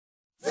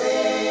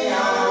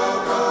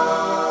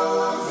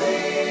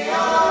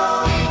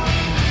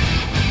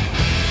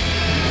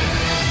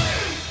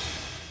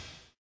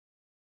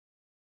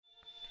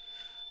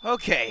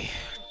Okay,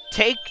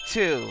 take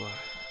two.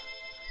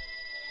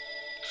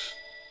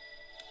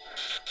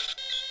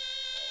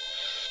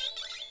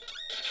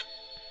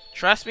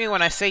 Trust me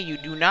when I say you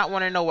do not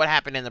want to know what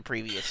happened in the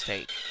previous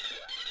take.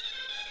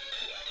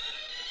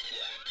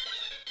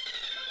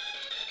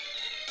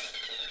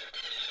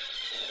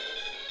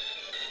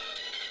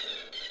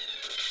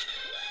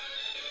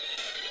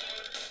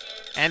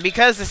 And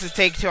because this is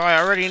take two, I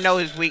already know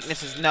his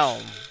weakness is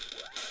gnome.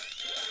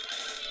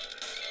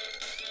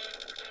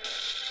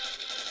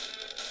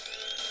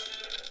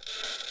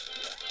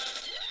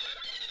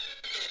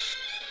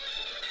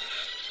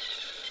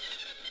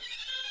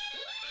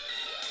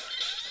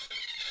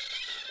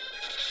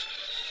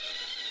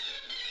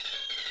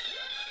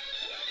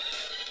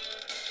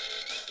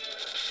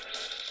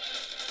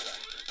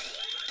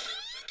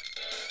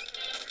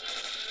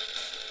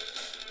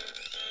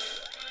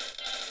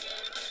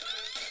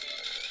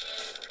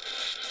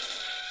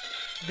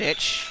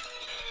 Bitch.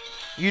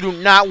 You do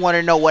not want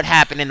to know what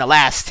happened in the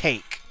last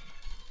take.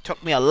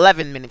 Took me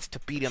 11 minutes to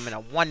beat him in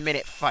a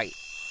 1-minute fight.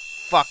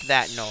 Fuck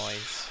that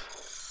noise.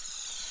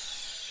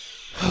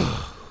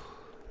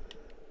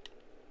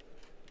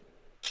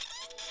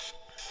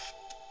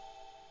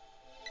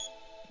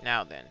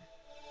 Now then.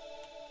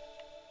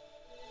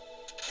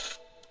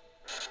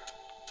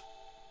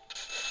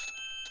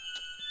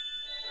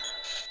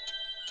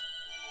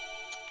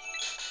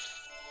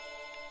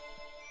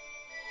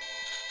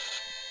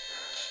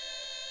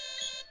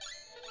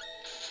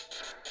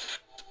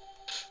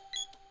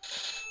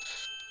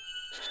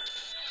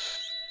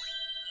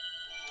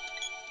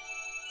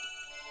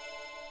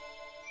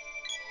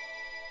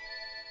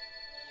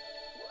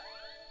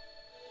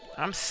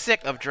 I'm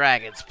sick of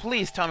dragons.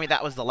 Please tell me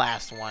that was the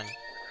last one.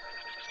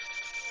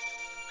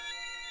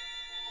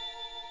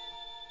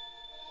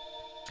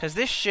 Because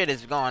this shit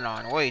is going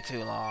on way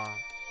too long.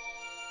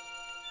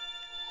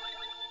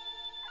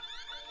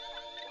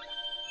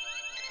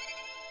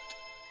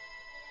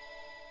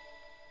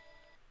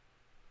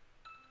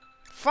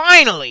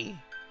 Finally!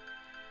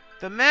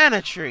 The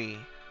mana tree.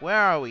 Where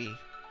are we?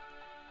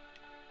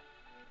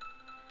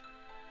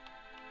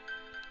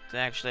 It's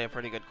actually a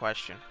pretty good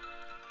question.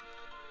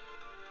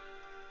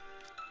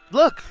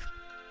 Look!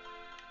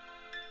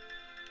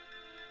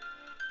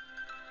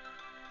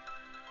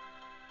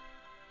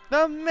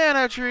 The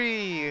mana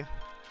tree!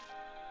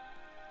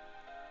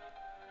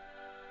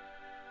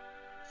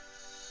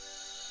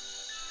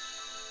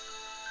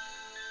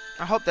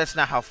 I hope that's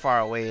not how far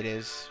away it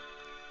is.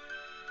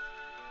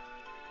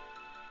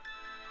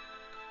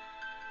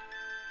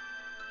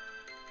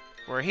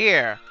 We're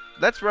here.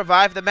 Let's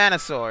revive the mana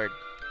sword.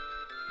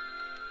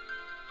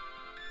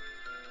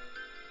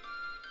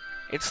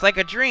 It's like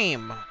a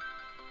dream.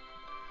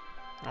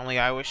 Only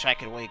I wish I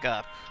could wake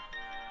up.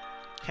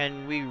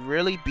 Can we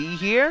really be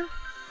here?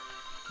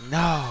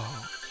 No.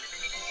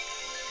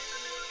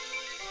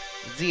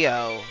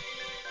 Zeo.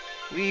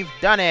 We've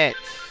done it.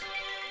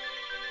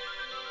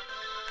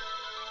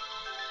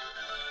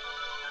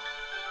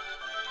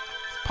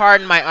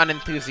 Pardon my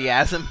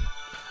unenthusiasm.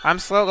 I'm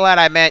so glad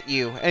I met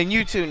you. And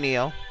you too,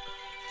 Neil.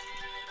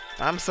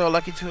 I'm so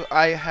lucky to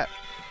I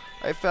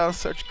found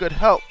such good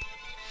help.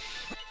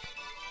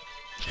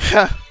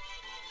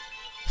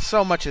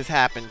 So much has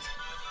happened.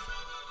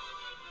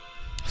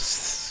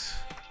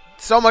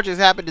 So much has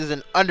happened is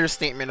an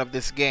understatement of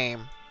this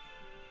game.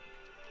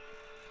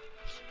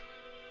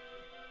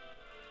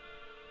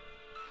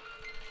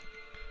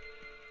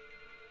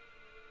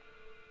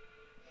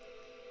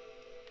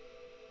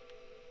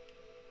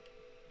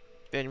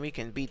 Then we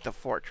can beat the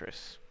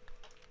fortress.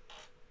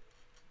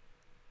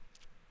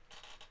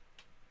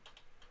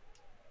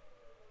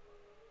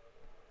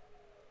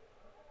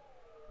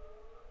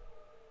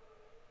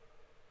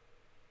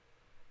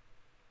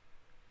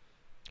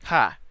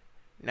 Ha!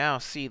 Now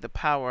see the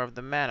power of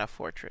the mana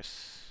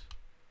fortress.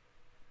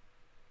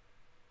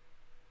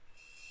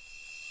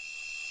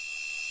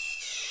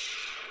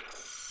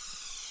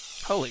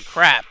 Holy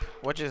crap!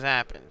 What just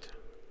happened?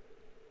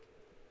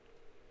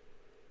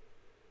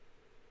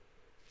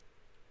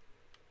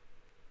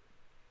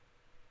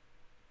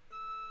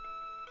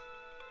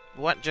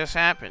 What just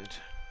happened?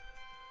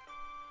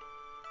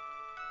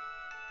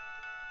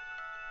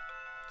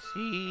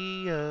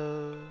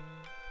 Zeo.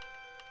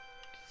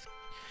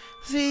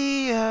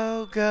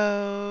 Zeo,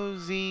 go,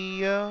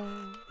 Zeo.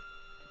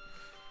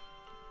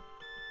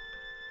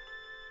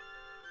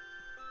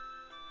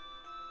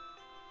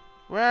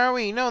 Where are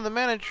we? No, the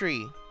mana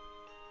tree.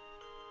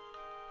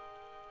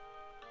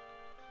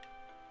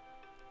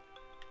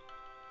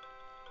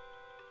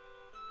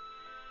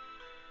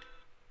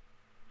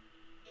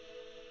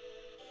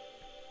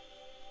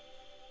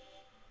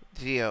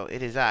 Zeo,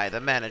 it is I,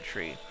 the mana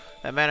tree.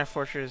 The mana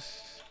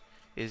fortress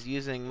is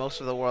using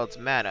most of the world's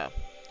mana.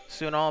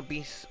 Soon all the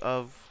beasts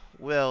of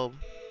will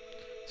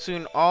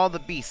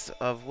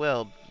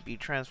be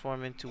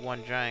transformed into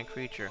one giant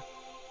creature.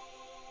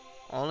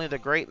 Only the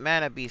great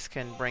mana beast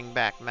can bring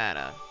back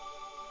mana.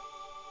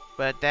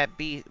 But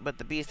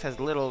the beast has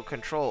little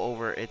control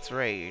over its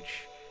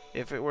rage.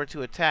 If it were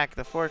to attack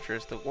the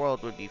fortress, the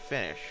world would be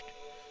finished.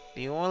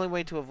 The only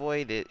way to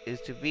avoid it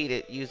is to beat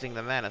it using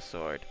the mana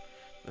sword.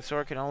 The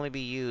sword can only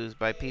be used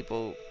by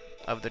people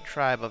of the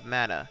tribe of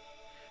Mana.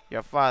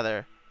 Your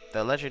father,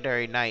 the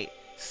legendary knight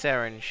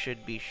Saren,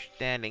 should be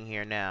standing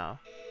here now.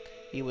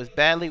 He was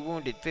badly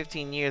wounded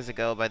 15 years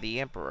ago by the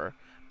Emperor,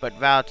 but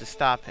vowed to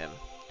stop him.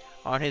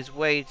 On his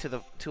way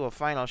to a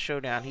final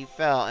showdown, he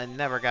fell and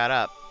never got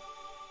up.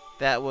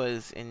 That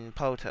was in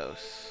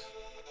Potos.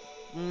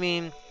 You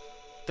mean,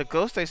 the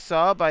ghost I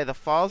saw by the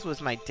falls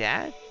was my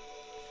dad?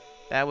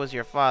 That was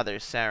your father,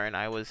 Saren.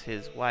 I was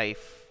his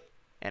wife,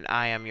 and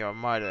I am your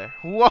mother.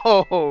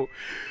 Whoa!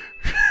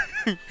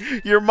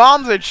 Your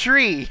mom's a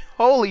tree!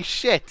 Holy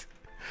shit!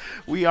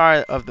 We are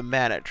of the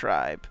Mana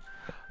tribe.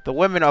 The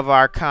women of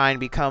our kind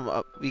become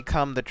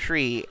the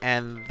tree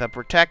and the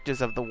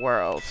protectors of the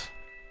world.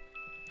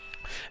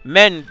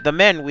 The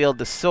men wield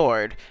the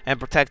sword and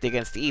protect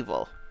against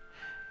evil.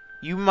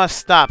 You must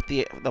stop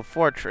the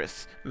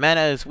fortress.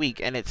 Mana is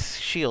weak and its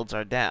shields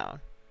are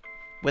down.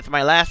 With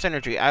my last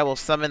energy, I will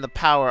summon the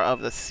power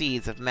of the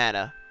seeds of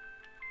Mana.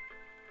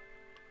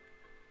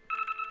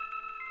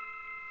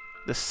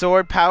 The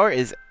sword power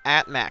is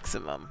at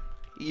maximum.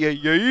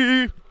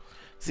 Yeah.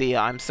 Zia,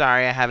 I'm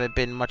sorry I haven't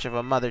been much of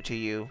a mother to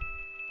you.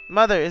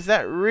 Mother, is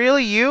that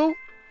really you?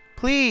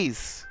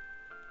 Please.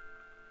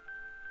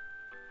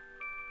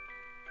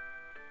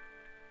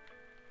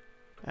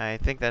 I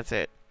think that's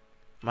it.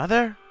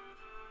 Mother?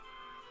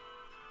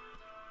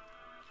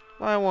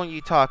 Why won't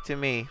you talk to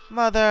me?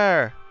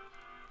 Mother!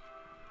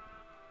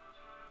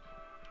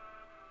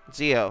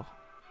 Zio.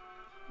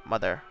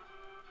 Mother.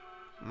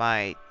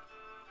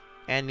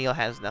 And Neil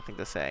has nothing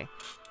to say.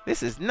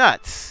 This is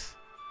nuts!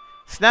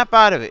 Snap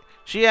out of it.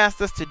 She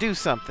asked us to do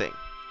something.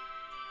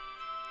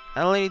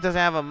 Eleni doesn't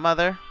have a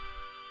mother.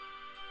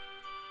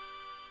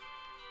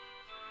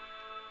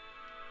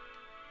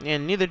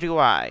 And neither do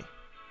I.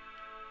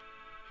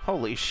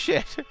 Holy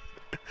shit.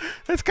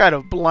 That's kind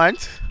of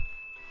blunt.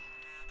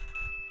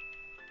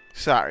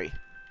 Sorry.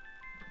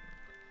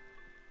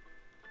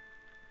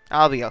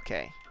 I'll be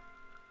okay.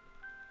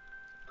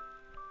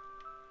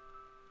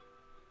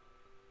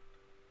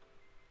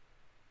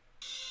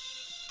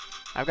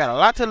 I've got a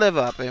lot to live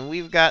up, and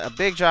we've got a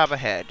big job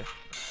ahead.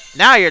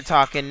 Now you're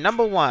talking.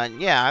 Number one.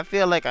 Yeah, I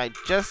feel like I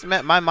just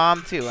met my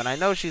mom, too, and I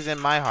know she's in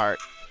my heart.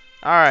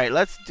 Alright,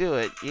 let's do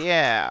it.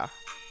 Yeah.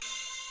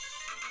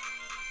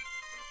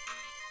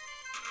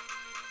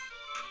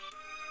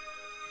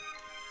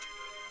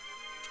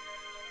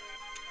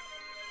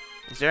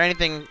 Is there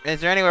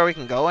anywhere we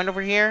can go in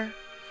over here?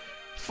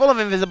 It's full of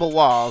invisible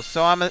walls,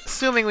 so I'm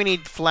assuming we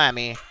need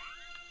Flammy.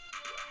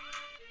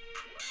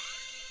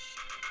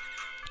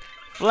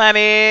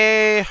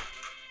 Flammy!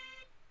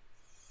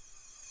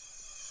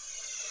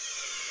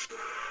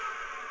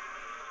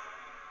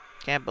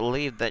 Can't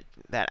believe that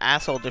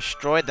asshole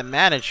destroyed the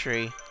mana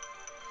tree.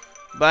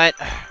 But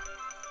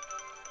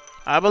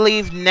I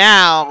believe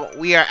now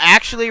we are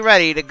actually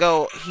ready to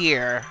go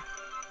here.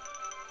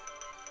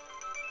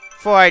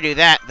 Before I do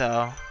that,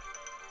 though,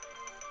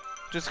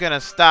 just gonna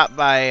stop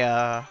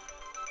by,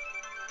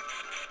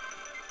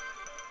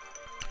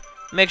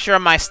 make sure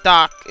my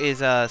stock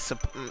is,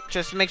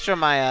 just make sure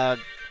my,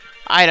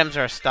 items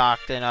are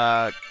stocked,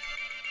 and,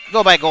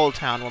 go by Gold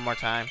Town one more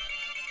time.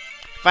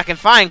 If I can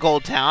find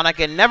Gold Town, I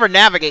can never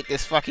navigate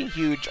this fucking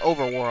huge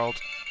overworld.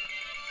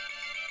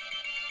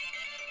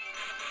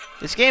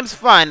 This game's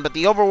fun, but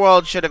the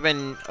overworld should have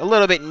been a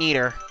little bit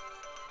neater.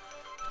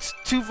 It's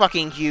too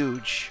fucking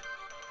huge.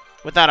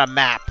 Without a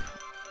map.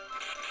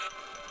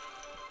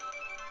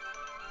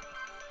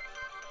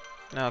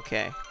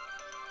 Okay.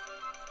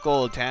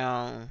 Gold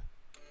Town.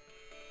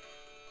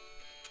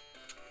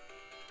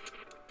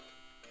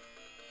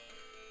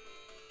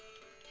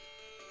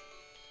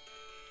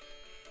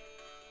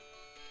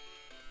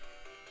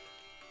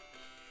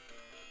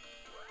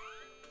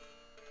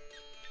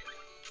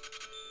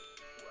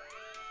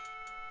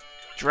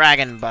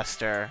 Dragon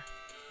Buster.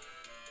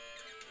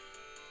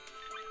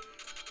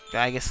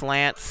 Gygus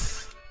Lance.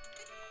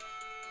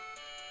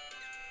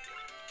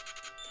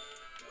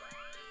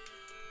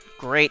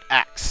 Great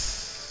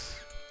axe.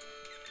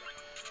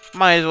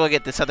 Might as well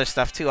get this other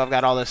stuff too. I've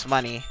got all this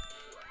money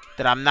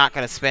that I'm not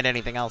going to spend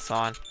anything else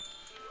on.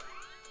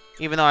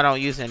 Even though I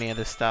don't use any of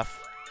this stuff.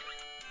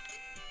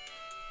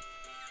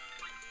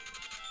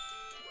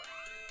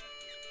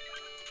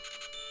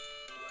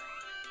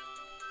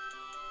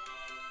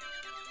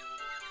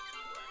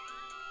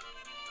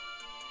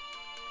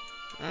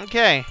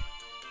 Okay.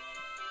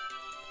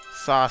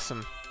 It's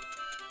awesome.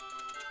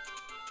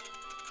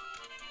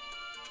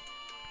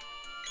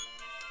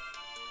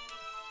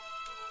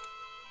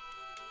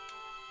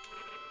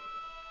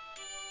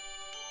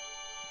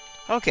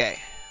 Okay.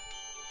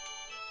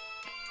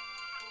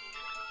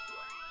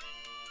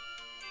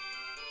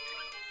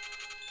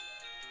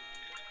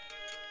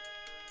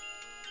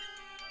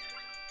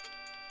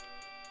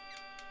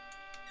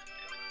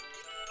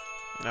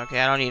 Okay,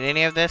 I don't need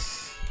any of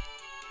this.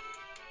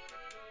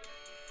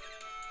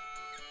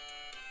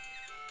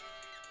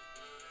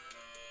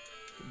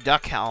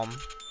 Duck Helm.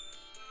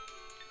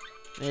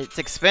 It's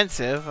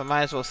expensive. I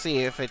might as well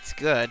see if it's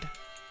good.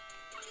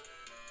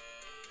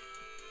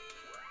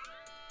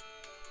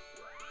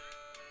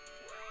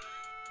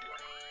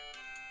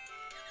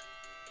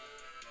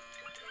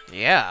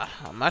 Yeah,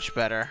 much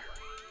better.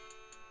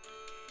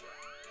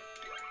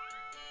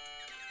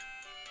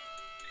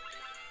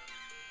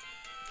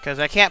 Because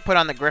I can't put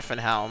on the Griffin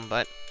helm,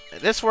 but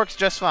this works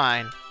just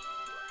fine.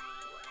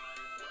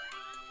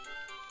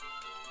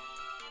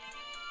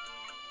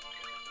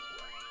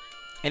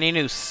 Any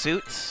new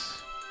suits?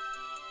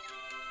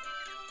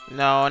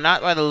 No,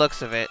 not by the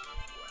looks of it.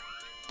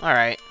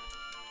 Alright.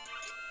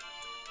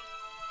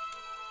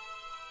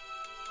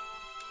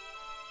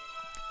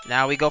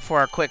 Now we go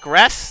for a quick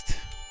rest.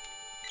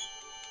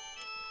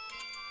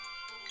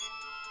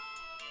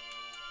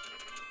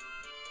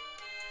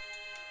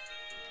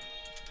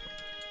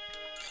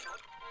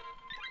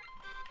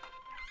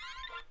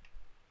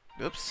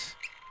 Oops.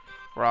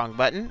 Wrong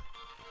button.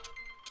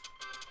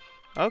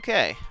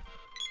 Okay.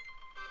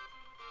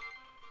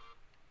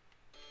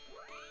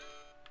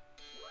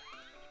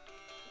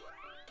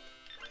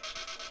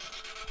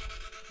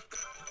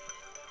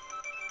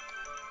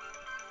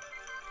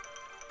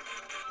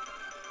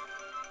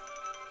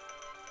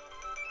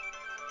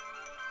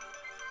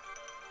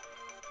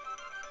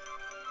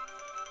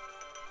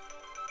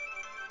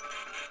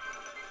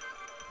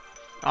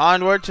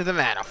 Onward to the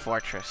Mana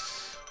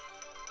Fortress.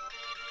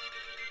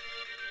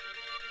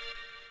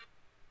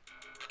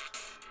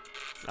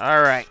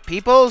 Alright,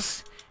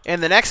 peoples. In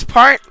the next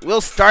part,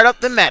 we'll start up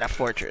the Mana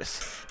Fortress.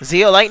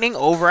 ZeoLightning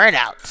over and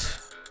out.